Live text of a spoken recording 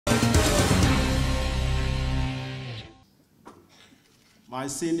my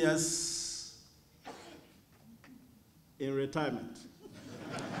seniors in retirement,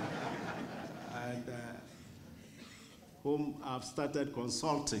 and whom I've started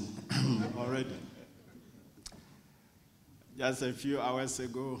consulting already. Just a few hours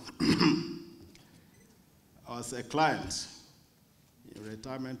ago, I was a client in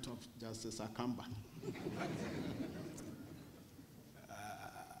retirement of Justice Akamba,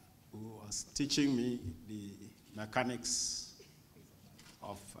 who was teaching me the mechanics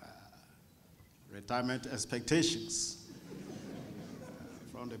of retirement expectations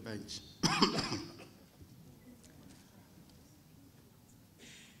from the bench.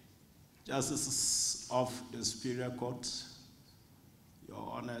 Justices of the Superior Court,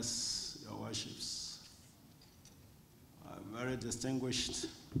 Your Honors, Your Worships, very distinguished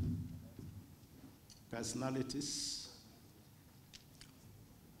personalities,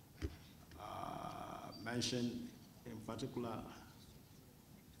 mentioned in particular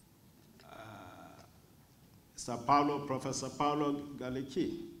Professor Paulo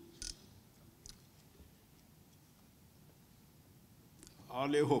Gallici. I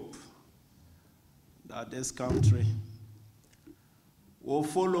only hope that this country will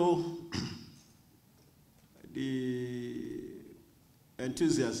follow the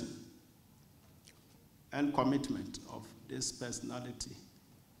enthusiasm and commitment of this personality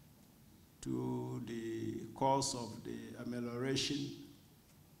to the cause of the amelioration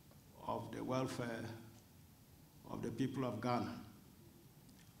of the welfare of the people of Ghana.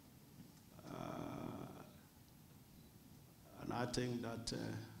 And I think that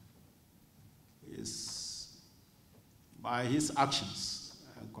by his actions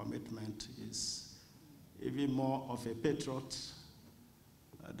and commitment, is even more of a patriot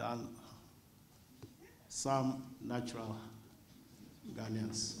than some natural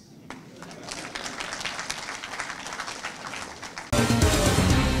Ghanaians.